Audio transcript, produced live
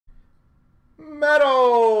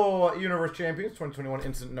Metal Universe Champions 2021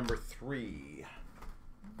 instant number 3.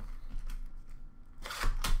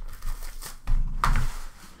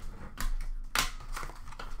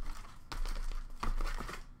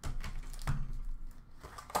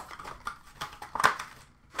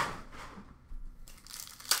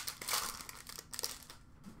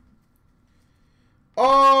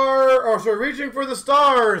 Reaching for the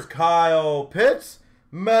Stars, Kyle Pitts,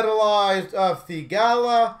 metallized of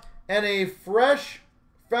Thigala, and a fresh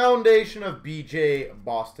foundation of BJ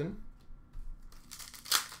Boston.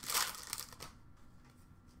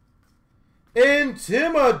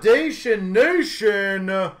 Intimidation Nation,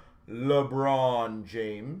 LeBron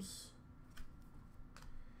James.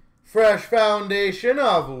 Fresh foundation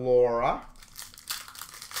of Laura.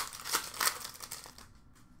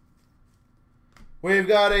 We've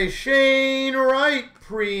got a Shane Wright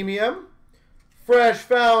Premium, fresh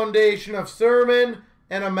foundation of Sermon,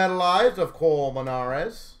 and a metallized of Cole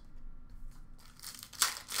Manares.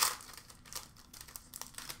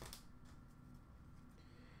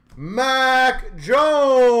 Mac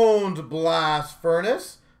Jones Blast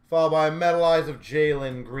Furnace, followed by metallized of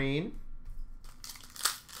Jalen Green.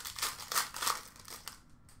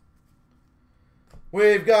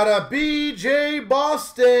 We've got a BJ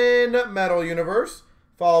Boston Metal Universe,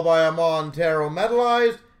 followed by a Montero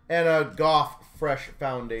metallized, and a Goff Fresh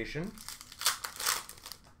Foundation.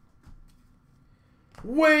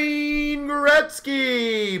 Wayne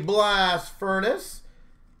Gretzky Blast Furnace,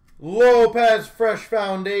 Lopez Fresh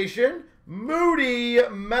Foundation, Moody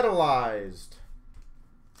metallized.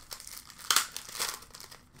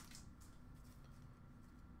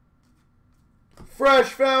 Fresh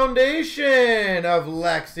foundation of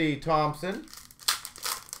Lexi Thompson.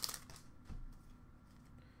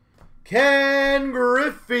 Ken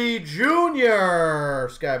Griffey Jr.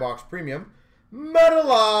 Skybox Premium.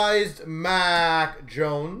 Metallized Mac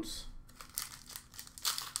Jones.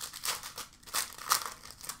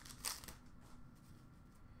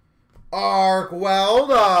 Arc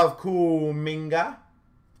Weld of Kuminga.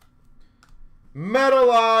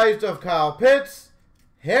 Metallized of Kyle Pitts.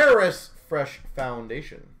 Harris Fresh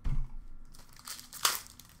Foundation.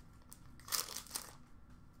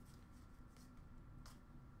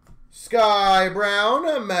 Sky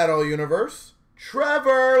Brown Metal Universe.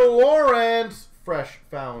 Trevor Lawrence Fresh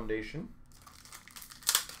Foundation.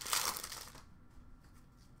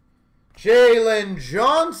 Jalen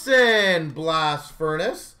Johnson Blast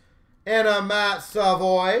Furnace. And a Matt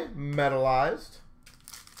Savoy metallized.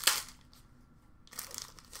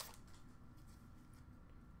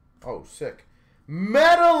 Oh, sick.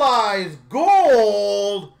 Metallized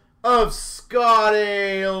gold of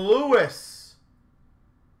Scotty Lewis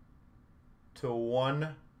to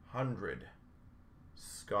 100.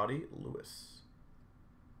 Scotty Lewis.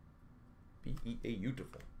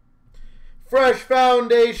 Beautiful. Fresh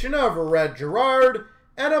foundation of Red Gerard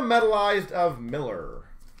and a metallized of Miller.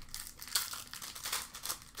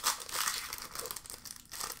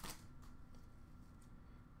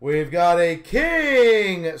 We've got a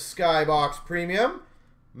King Skybox Premium,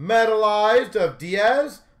 metallized of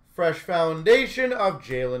Diaz, fresh foundation of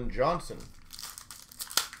Jalen Johnson.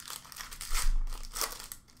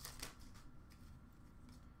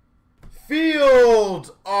 Fields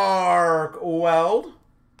Arc Weld,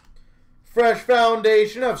 fresh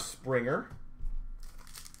foundation of Springer.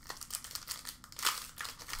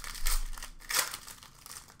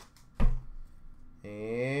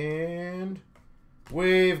 And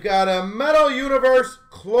we've got a Metal Universe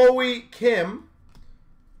Chloe Kim,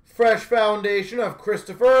 fresh foundation of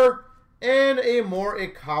Christopher, and a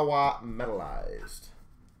Morikawa metallized.